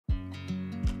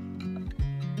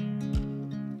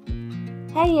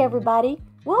Hey everybody,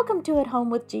 welcome to At Home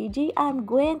with Gigi. I'm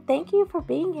Gwen. Thank you for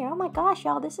being here. Oh my gosh,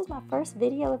 y'all, this is my first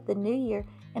video of the new year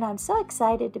and I'm so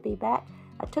excited to be back.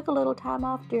 I took a little time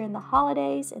off during the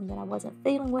holidays and then I wasn't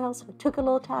feeling well, so I took a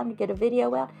little time to get a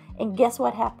video out, and guess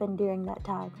what happened during that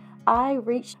time? I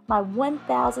reached my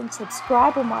 1,000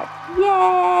 subscriber mark.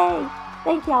 Yay!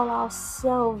 Thank y'all all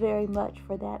so very much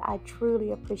for that. I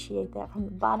truly appreciate that from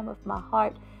the bottom of my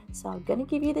heart. So I'm going to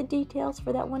give you the details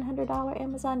for that $100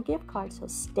 Amazon gift card, so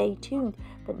stay tuned.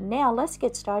 But now let's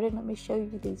get started. Let me show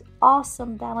you these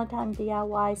awesome Valentine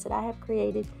DIYs that I have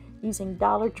created using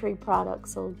Dollar Tree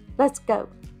products. So let's go.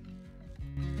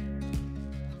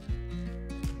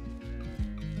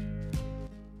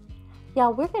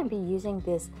 Y'all, we're going to be using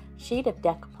this sheet of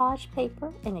decoupage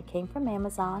paper, and it came from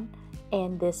Amazon,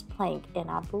 and this plank,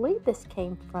 and I believe this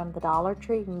came from the Dollar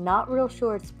Tree. Not real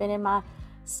sure. It's been in my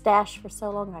stash for so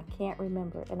long I can't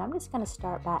remember. And I'm just going to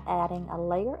start by adding a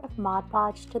layer of Mod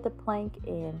Podge to the plank,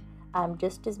 and I'm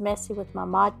just as messy with my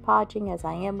Mod Podging as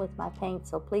I am with my paint,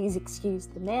 so please excuse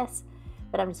the mess.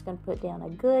 But I'm just going to put down a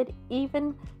good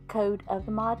even coat of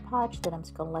the Mod Podge, then I'm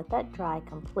just going to let that dry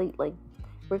completely.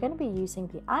 We're going to be using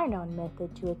the iron-on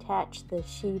method to attach the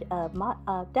sheet of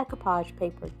decoupage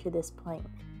paper to this plank.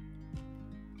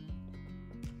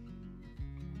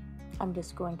 I'm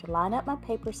just going to line up my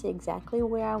paper, see exactly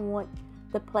where I want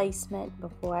the placement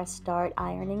before I start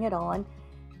ironing it on.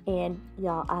 And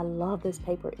y'all, I love this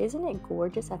paper. Isn't it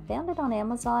gorgeous? I found it on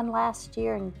Amazon last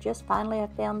year, and just finally I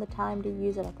found the time to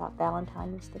use it. I thought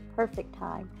Valentine was the perfect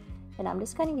time. And I'm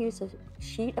just going to use a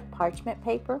sheet of parchment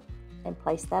paper and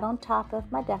place that on top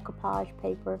of my decoupage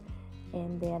paper.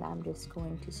 And then I'm just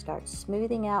going to start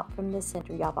smoothing out from the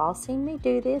center. Y'all have all seen me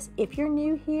do this. If you're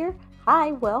new here,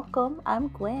 hi, welcome. I'm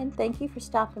Gwen. Thank you for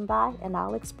stopping by, and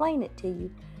I'll explain it to you.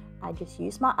 I just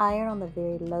use my iron on the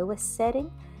very lowest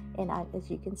setting, and as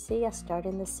you can see, I start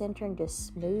in the center and just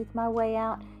smooth my way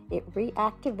out. It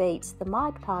reactivates the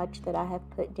Mod Podge that I have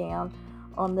put down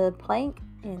on the plank,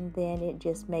 and then it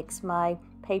just makes my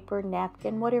paper,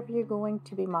 napkin, whatever you're going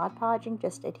to be Mod Podging,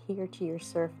 just adhere to your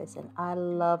surface. And I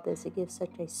love this. It gives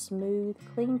such a smooth,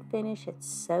 clean finish. It's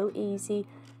so easy.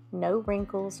 No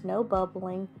wrinkles, no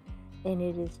bubbling, and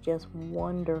it is just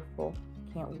wonderful.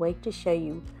 Can't wait to show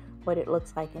you what it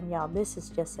looks like. And y'all, this is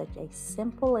just such a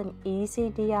simple and easy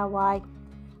DIY.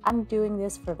 I'm doing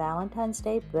this for Valentine's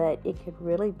Day, but it could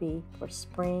really be for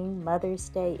spring, Mother's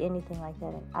Day, anything like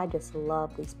that. And I just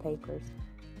love these papers.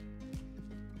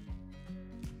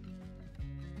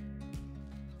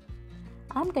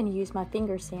 I'm going to use my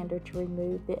finger sander to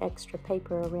remove the extra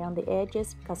paper around the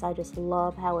edges because I just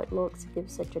love how it looks. It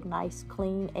gives such a nice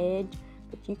clean edge.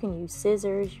 But you can use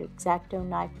scissors, your X-OXO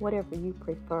knife, whatever you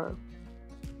prefer.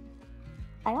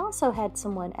 I also had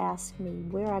someone ask me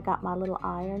where I got my little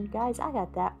iron. Guys, I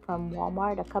got that from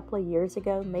Walmart a couple of years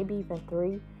ago, maybe even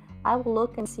 3. I will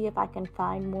look and see if I can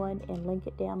find one and link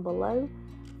it down below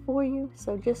for you.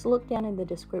 So just look down in the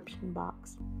description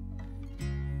box.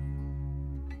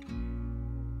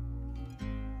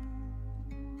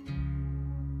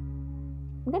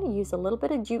 I'm going to use a little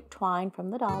bit of jute twine from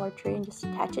the Dollar Tree and just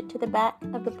attach it to the back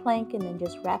of the plank, and then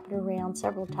just wrap it around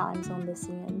several times on this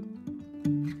end.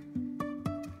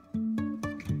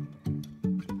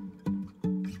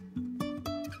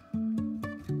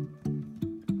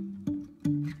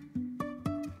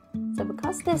 So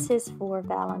because this is for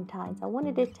Valentine's, I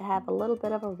wanted it to have a little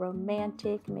bit of a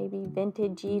romantic, maybe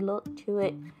vintagey look to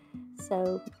it.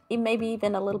 So maybe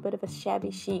even a little bit of a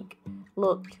shabby chic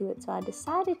look to it. So I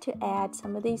decided to add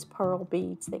some of these pearl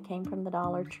beads that came from the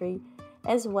Dollar Tree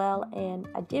as well, and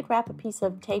I did wrap a piece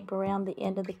of tape around the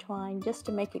end of the twine just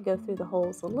to make it go through the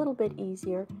holes a little bit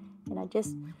easier. And I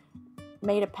just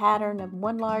made a pattern of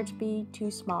 1 large bead,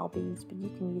 2 small beads, but you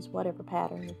can use whatever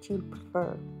pattern that you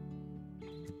prefer.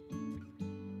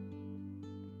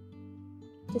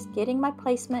 Just getting my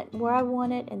placement where I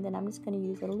want it, and then I'm just going to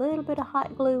use a little bit of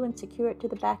hot glue and secure it to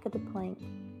the back of the plank.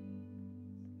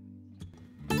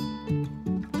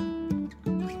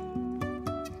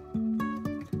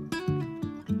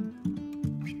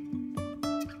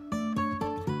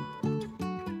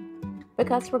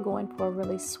 Because we're going for a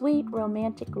really sweet,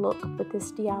 romantic look with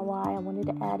this DIY, I wanted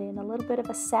to add in a little bit of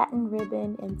a satin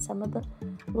ribbon and some of the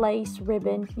lace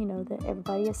ribbon, you know, that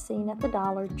everybody has seen at the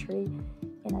Dollar Tree.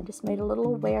 And I just made a little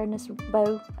awareness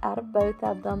bow out of both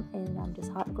of them, and I'm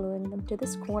just hot gluing them to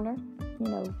this corner. You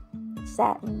know,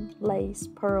 satin, lace,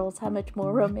 pearls, how much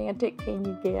more romantic can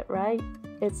you get, right?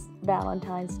 It's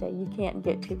Valentine's Day, you can't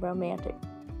get too romantic.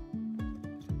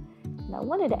 And I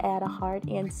wanted to add a heart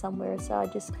in somewhere, so I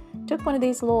just took one of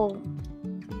these little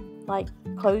like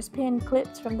clothespin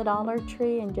clips from the Dollar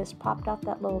Tree and just popped off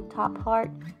that little top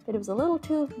heart, but it was a little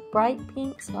too bright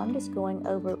pink, so I'm just going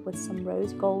over it with some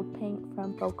rose gold pink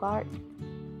from Folk Art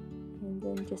and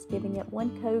then just giving it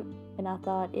one coat, and I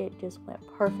thought it just went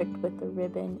perfect with the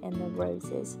ribbon and the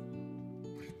roses.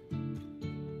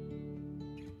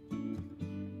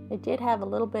 It did have a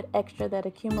little bit extra that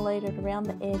accumulated around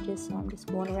the edges, so I'm just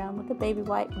going around with a baby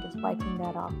wipe and just wiping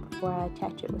that off before I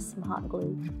attach it with some hot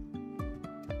glue.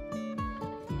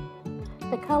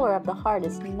 The color of the heart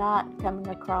is not coming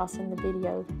across in the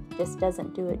video, just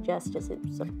doesn't do it justice.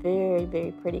 It's a very,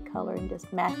 very pretty color and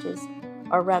just matches,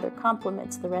 or rather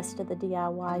complements the rest of the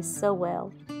DIY so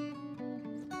well.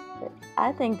 But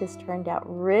I think this turned out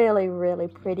really, really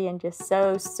pretty and just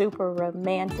so super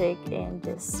romantic and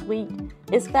just sweet.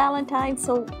 It's Valentine,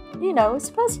 so you know, it's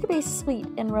supposed to be sweet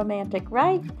and romantic,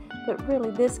 right? But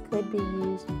really this could be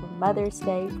used for Mother's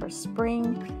Day, for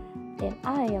spring, and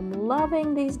I am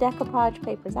loving these decoupage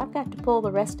papers. I've got to pull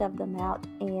the rest of them out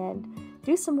and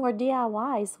do some more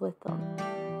DIYs with them.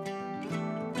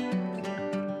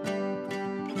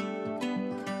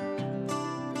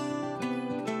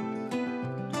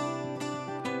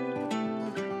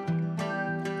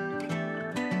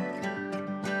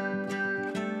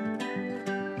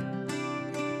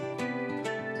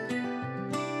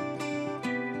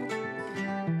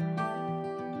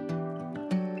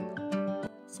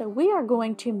 So we are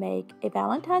going to make a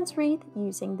Valentine's wreath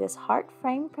using this heart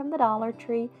frame from the Dollar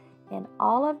Tree and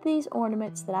all of these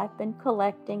ornaments that I've been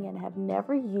collecting and have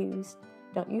never used.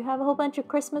 Don't you have a whole bunch of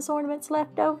Christmas ornaments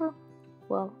left over?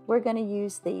 Well, we're going to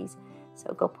use these.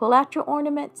 So go pull out your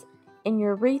ornaments in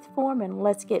your wreath form and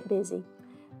let's get busy.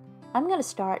 I'm going to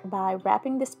start by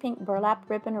wrapping this pink burlap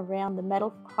ribbon around the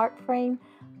metal heart frame.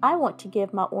 I want to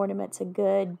give my ornaments a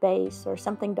good base or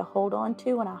something to hold on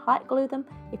to when I hot glue them.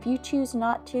 If you choose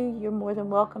not to, you're more than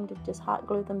welcome to just hot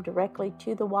glue them directly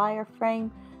to the wire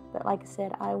frame. But like I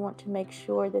said, I want to make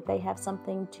sure that they have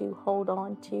something to hold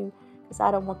on to because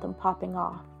I don't want them popping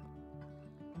off.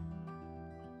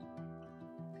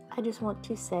 I just want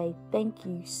to say thank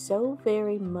you so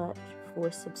very much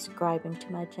for subscribing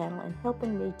to my channel and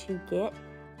helping me to get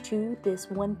to this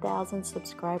 1,000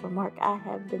 subscriber mark. I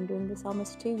have been doing this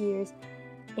almost 2 years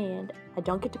and I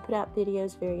don't get to put out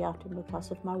videos very often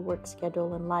because of my work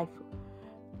schedule and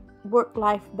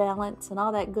work-life balance and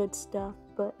all that good stuff,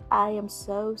 but I am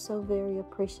so very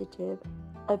appreciative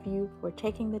of you for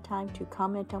taking the time to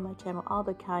comment on my channel, all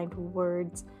the kind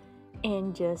words,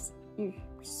 and just you're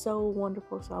so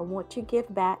wonderful. So I want to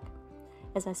give back.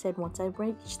 As I said, once I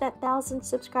reach that 1,000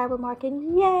 subscriber mark,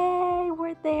 and yay,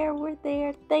 we're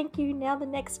there. Thank you. Now the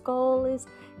next goal is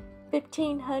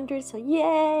 1,500. So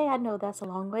yay, I know that's a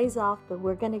long ways off, but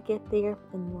we're going to get there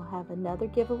and we'll have another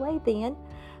giveaway then.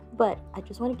 But I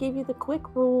just want to give you the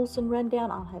quick rules and rundown.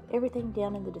 I'll have everything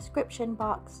down in the description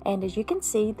box. And as you can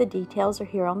see, the details are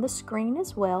here on the screen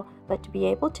as well. But to be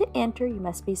able to enter, you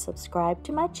must be subscribed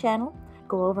to my channel.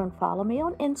 Go over and follow me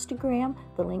on Instagram.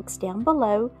 The link's down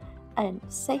below. And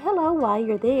say hello while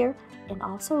you're there, and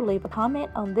also leave a comment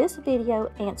on this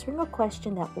video answering a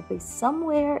question that will be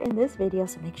somewhere in this video,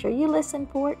 so make sure you listen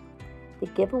for it. The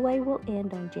giveaway will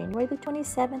end on January the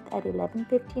 27th at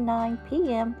 11:59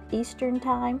 p.m. Eastern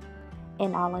Time,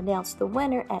 and I'll announce the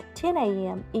winner at 10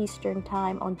 a.m. Eastern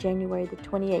Time on January the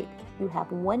 28th. You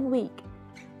have 1 week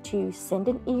to send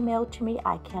an email to me.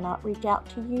 I cannot reach out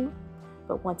to you.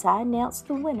 But once I announce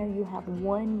the winner, you have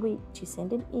 1 week to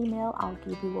send an email. I'll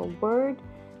give you a word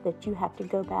that you have to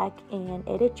go back and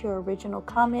edit your original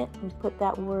comment and put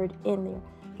that word in there.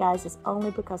 Guys, it's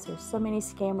only because there's so many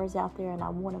scammers out there and I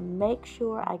want to make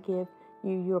sure I give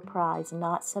you your prize,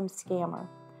 not some scammer.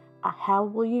 How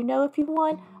will you know if you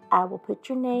won? I will put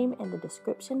your name in the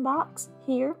description box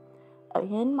here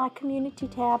in my community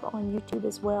tab on YouTube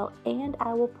as well, and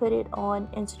I will put it on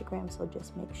Instagram, so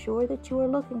just make sure that you are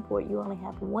looking for it. You only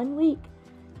have 1 week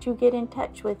to get in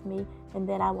touch with me, and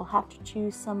then I will have to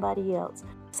choose somebody else.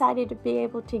 Excited to be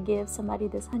able to give somebody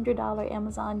this $100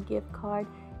 Amazon gift card,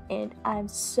 and I'm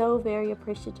so very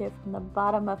appreciative from the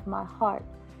bottom of my heart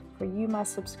for you, my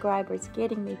subscribers,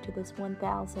 getting me to this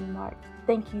 1,000 mark.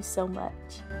 Thank you so much.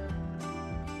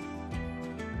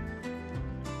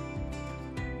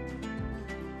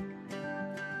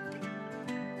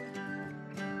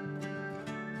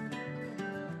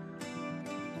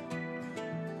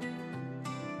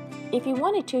 If you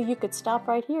wanted to, you could stop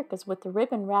right here because with the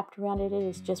ribbon wrapped around it, it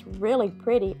is just really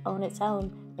pretty on its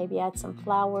own. Maybe add some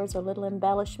flowers or little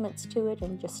embellishments to it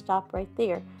and just stop right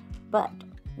there. But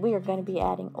we are going to be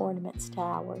adding ornaments to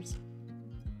ours.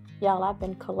 Y'all, I've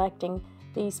been collecting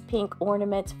these pink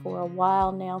ornaments for a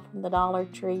while now from the Dollar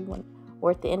Tree.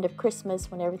 or at the end of Christmas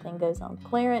when everything goes on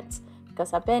clearance,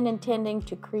 because I've been intending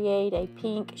to create a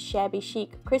pink Shabby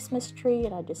Chic Christmas tree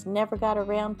and I just never got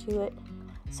around to it.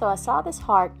 So I saw this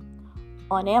heart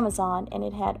on Amazon and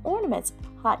it had ornaments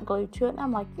hot glued to it, and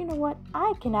I'm like, you know what,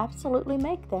 I can absolutely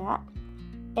make that.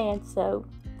 And so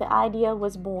the idea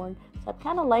was born. So I've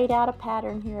kind of laid out a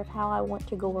pattern here of how I want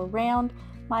to go around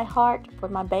my heart for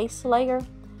my base layer.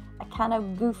 I kind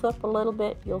of goof up a little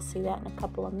bit. You'll see that in a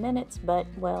couple of minutes, but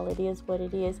well, it is what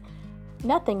it is.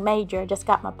 Nothing major, I just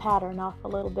got my pattern off a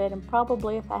little bit, and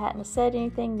probably if I hadn't said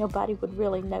anything, nobody would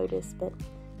really notice. But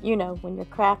you know, when you're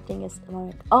crafting, it's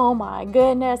like, oh my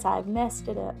goodness, I've messed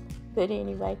it up. But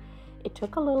anyway, it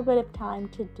took a little bit of time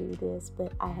to do this,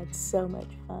 but I had so much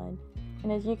fun.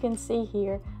 And as you can see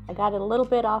here, I got it a little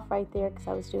bit off right there because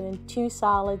I was doing 2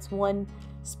 solids, 1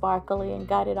 sparkly, and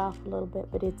got it off a little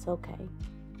bit, but it's okay.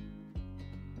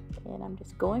 And I'm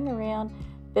just going around,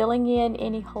 filling in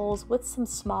any holes with some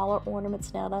smaller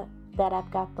ornaments now that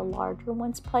I've got the larger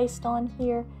ones placed on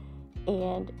here.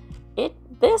 And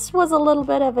this was a little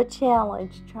bit of a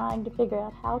challenge, trying to figure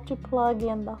out how to plug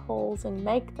in the holes and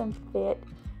make them fit.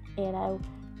 And I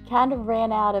kind of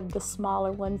ran out of the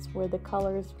smaller ones where the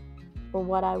colors were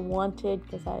what I wanted,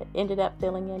 because I ended up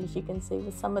filling in, as you can see,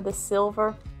 with some of the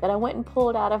silver that I went and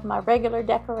pulled out of my regular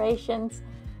decorations.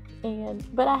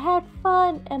 But I had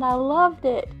fun and I loved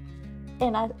it.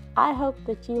 And I hope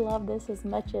that you love this as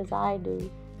much as I do.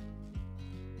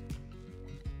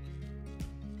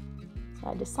 So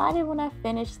I decided when I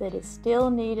finished that it still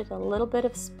needed a little bit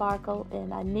of sparkle,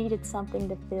 and I needed something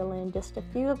to fill in just a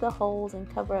few of the holes and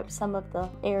cover up some of the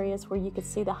areas where you could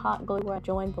see the hot glue where I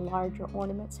joined the larger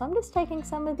ornament. So I'm just taking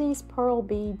some of these pearl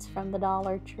beads from the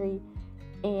Dollar Tree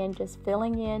and just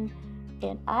filling in.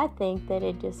 And I think that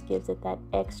it just gives it that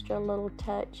extra little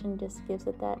touch and just gives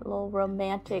it that little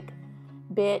romantic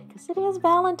bit, because it is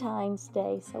Valentine's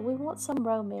Day, so we want some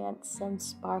romance, some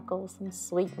sparkle, some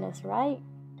sweetness, right?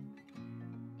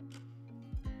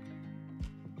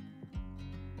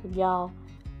 Y'all,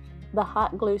 the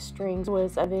hot glue strings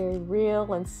was a very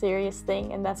real and serious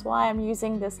thing, and that's why I'm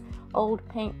using this old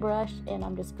paintbrush, and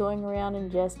I'm just going around and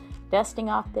just dusting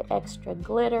off the extra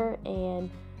glitter and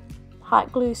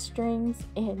hot glue strings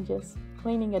and just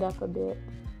cleaning it up a bit.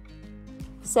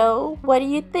 So what do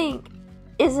you think?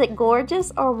 Is it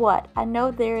gorgeous or what? I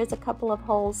know there is a couple of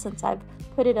holes since I've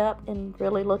put it up and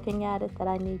really looking at it that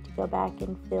I need to go back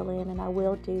and fill in, and I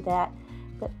will do that.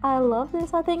 But I love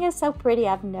this. I think it's so pretty.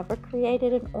 I've never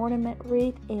created an ornament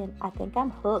wreath, and I think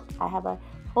I'm hooked. I have a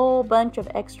whole bunch of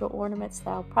extra ornaments that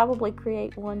I'll probably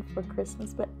create one for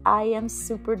Christmas, but I am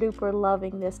super duper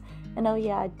loving this. And oh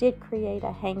yeah, I did create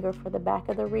a hanger for the back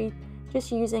of the wreath,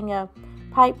 just using a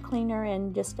pipe cleaner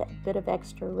and just a bit of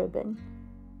extra ribbon.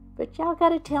 But y'all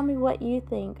gotta tell me what you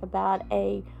think about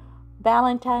a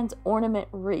Valentine's ornament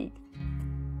wreath.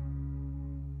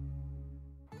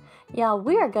 Y'all,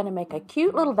 we are going to make a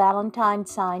cute little Valentine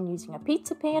sign using a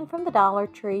pizza pan from the Dollar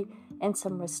Tree and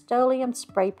some Rust-Oleum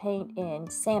spray paint in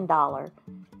Sand Dollar.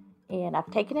 And I've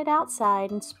taken it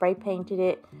outside and spray painted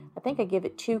it. I think I give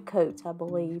it 2 coats, I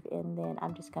believe. And then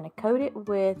I'm just going to coat it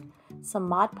with some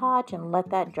Mod Podge and let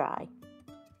that dry.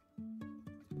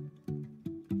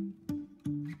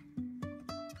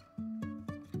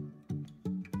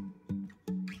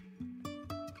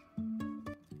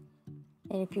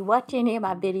 And if you watch any of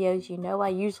my videos, you know I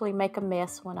usually make a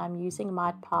mess when I'm using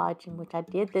Mod Podge, and which I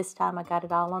did this time. I got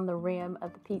it all on the rim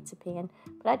of the pizza pan,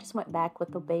 but I just went back with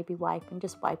the baby wipe and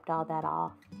just wiped all that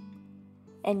off.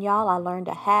 And y'all, I learned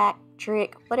a hack,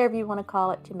 trick, whatever you want to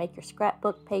call it, to make your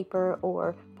scrapbook paper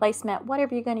or placemat,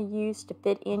 whatever you're going to use to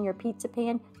fit in your pizza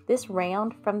pan. This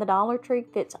round from the Dollar Tree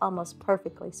fits almost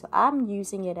perfectly, so I'm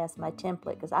using it as my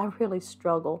template because I really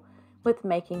struggle with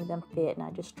making them fit. And I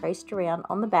just traced around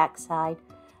on the back side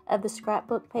of the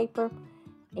scrapbook paper,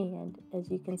 and as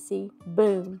you can see,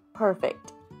 boom,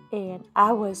 perfect. And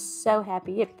I was so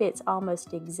happy. It fits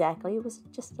almost exactly. It was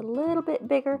just a little bit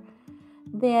bigger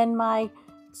than my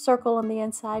circle on the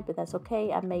inside, but that's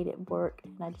okay. I made it work,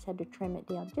 and I just had to trim it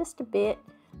down just a bit.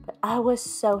 But I was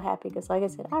so happy because, like I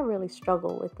said, I really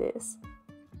struggle with this.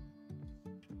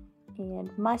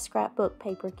 And my scrapbook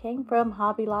paper came from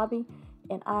Hobby Lobby,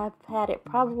 and I've had it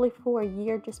probably for a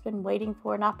year, just been waiting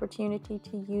for an opportunity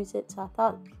to use it. So I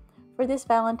thought for this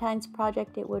Valentine's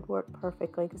project it would work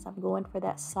perfectly, because I'm going for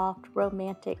that soft,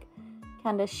 romantic,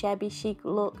 kind of shabby chic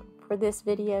look for this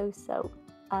video. So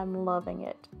I'm loving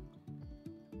it.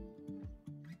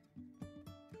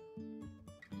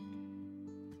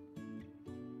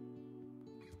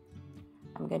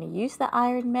 I'm going to use the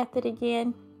iron method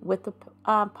again with the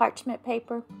parchment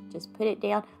paper. Just put it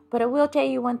down. But I will tell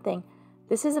you one thing.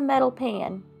 This is a metal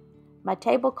pan. My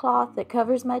tablecloth that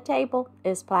covers my table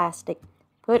is plastic.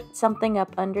 Put something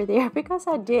up under there because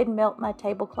I did melt my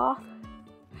tablecloth.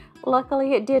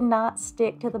 Luckily, it did not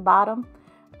stick to the bottom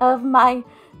of my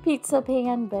pizza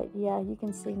pan, but yeah, you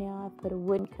can see now I put a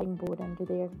wooden cutting board under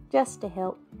there just to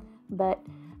help. But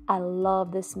I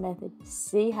love this method.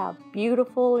 See how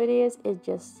beautiful it is? It's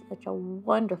just such a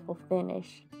wonderful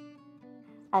finish.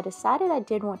 I decided I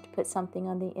did want to put something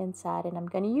on the inside, and I'm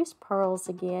going to use pearls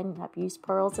again. I've used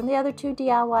pearls in the other two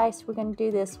DIYs, so we're going to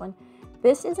do this one.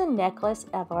 This is a necklace.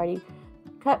 I've already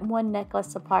cut one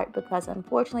necklace apart because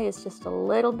unfortunately it's just a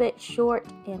little bit short,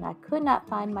 and I could not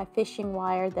find my fishing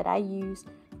wire that I use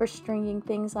for stringing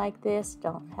things like this.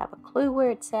 Don't have a clue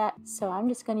where it's at, so I'm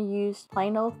just going to use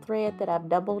plain old thread that I've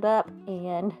doubled up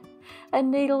and a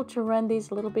needle to run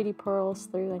these little bitty pearls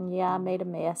through. And yeah, I made a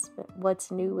mess, but what's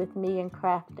new with me and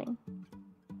crafting?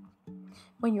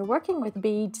 When you're working with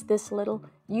beads this little,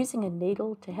 using a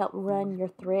needle to help run your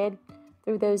thread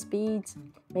through those beads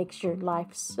makes your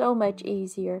life so much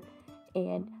easier.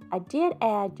 And I did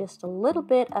add just a little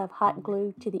bit of hot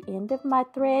glue to the end of my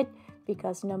thread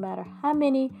because no matter how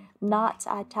many knots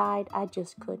I tied, I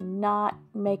just could not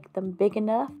make them big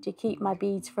enough to keep my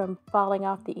beads from falling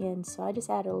off the end. So I just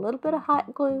added a little bit of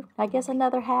hot glue, I guess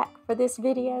another hack for this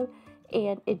video,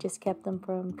 and it just kept them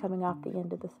from coming off the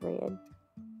end of the thread.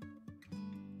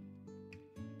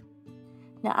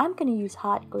 Now I'm going to use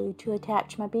hot glue to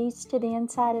attach my beads to the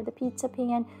inside of the pizza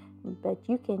pan, but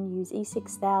you can use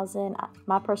E6000.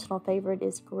 My personal favorite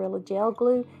is Gorilla Gel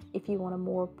Glue if you want a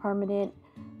more permanent,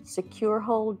 secure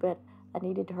hold, but I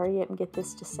needed to hurry up and get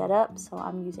this to set up, so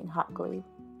I'm using hot glue.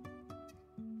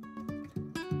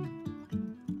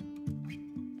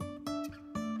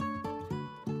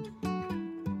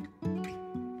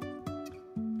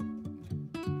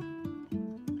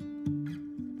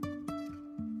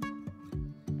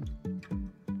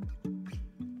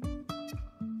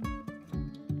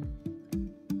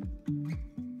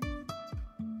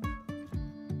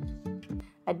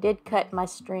 I did cut my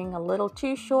string a little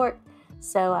too short,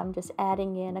 so I'm just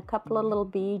adding in a couple of little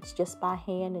beads just by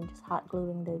hand and just hot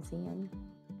gluing those in.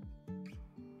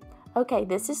 Okay,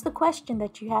 this is the question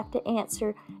that you have to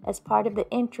answer as part of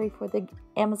the entry for the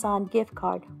Amazon gift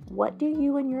card. What do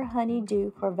you and your honey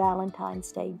do for Valentine's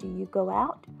Day? Do you go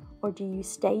out, or do you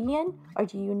stay in, or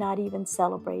do you not even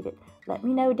celebrate it? Let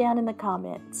me know down in the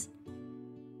comments.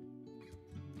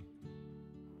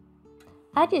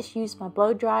 I just used my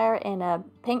blow dryer and a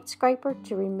paint scraper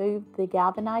to remove the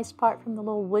galvanized part from the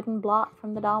little wooden block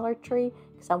from the Dollar Tree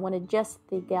because I wanted just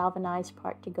the galvanized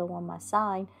part to go on my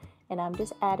sign. And I'm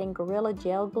just adding Gorilla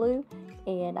Gel Glue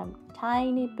and a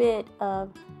tiny bit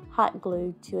of hot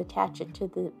glue to attach it to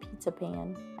the pizza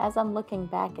pan. As I'm looking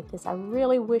back at this, I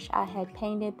really wish I had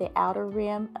painted the outer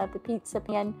rim of the pizza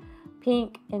pan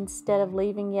pink instead of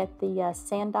leaving it the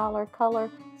sand dollar color,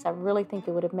 because I really think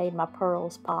it would have made my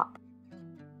pearls pop.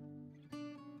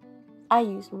 I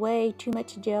used way too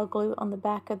much gel glue on the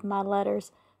back of my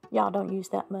letters. Y'all don't use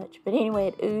that much, but anyway,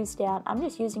 it oozed out. I'm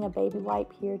just using a baby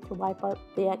wipe here to wipe up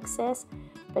the excess,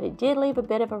 but it did leave a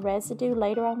bit of a residue.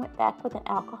 Later I went back with an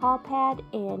alcohol pad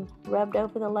and rubbed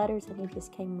over the letters and it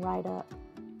just came right up.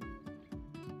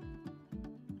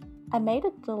 I made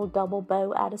a little double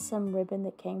bow out of some ribbon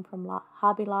that came from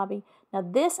Hobby Lobby. Now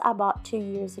this I bought 2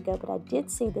 years ago, but I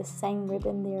did see this same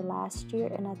ribbon there last year,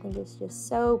 and I think it's just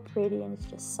so pretty and it's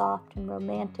just soft and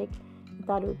romantic. I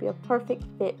thought it would be a perfect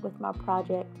fit with my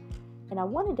project. And I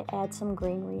wanted to add some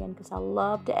greenery in because I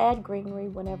love to add greenery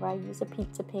whenever I use a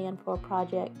pizza pan for a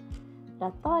project. But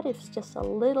I thought it was just a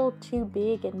little too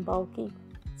big and bulky,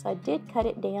 so I did cut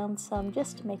it down some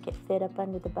just to make it fit up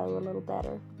under the bow a little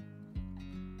better.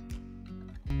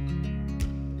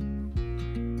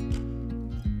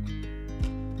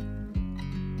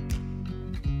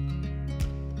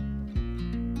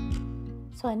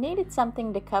 So I needed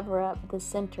something to cover up the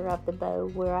center of the bow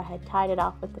where I had tied it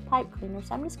off with the pipe cleaner.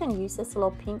 So I'm just going to use this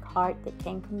little pink heart that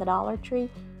came from the Dollar Tree.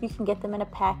 You can get them in a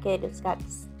packet. It's got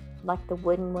like the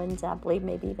wooden ones, I believe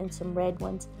maybe even some red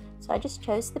ones. So I just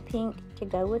chose the pink to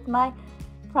go with my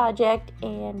project,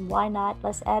 and why not?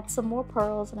 Let's add some more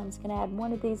pearls, and I'm just going to add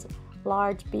one of these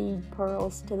large bead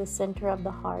pearls to the center of the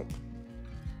heart.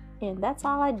 And that's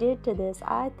all I did to this.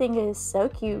 I think it is so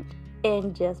cute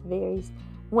and just very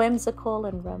whimsical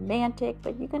and romantic,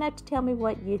 but you're gonna have to tell me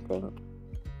what you think.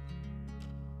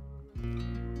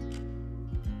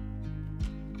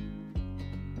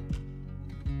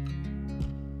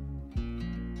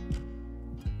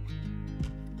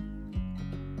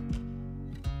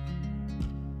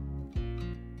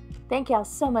 Thank y'all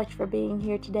so much for being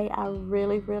here today. I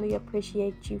really, really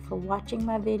appreciate you for watching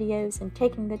my videos and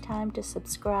taking the time to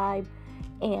subscribe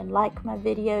and like my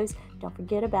videos. Don't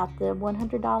forget about the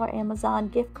 $100 Amazon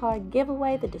gift card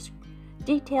giveaway. The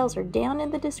details are down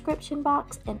in the description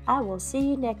box, and I will see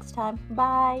you next time.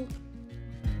 Bye.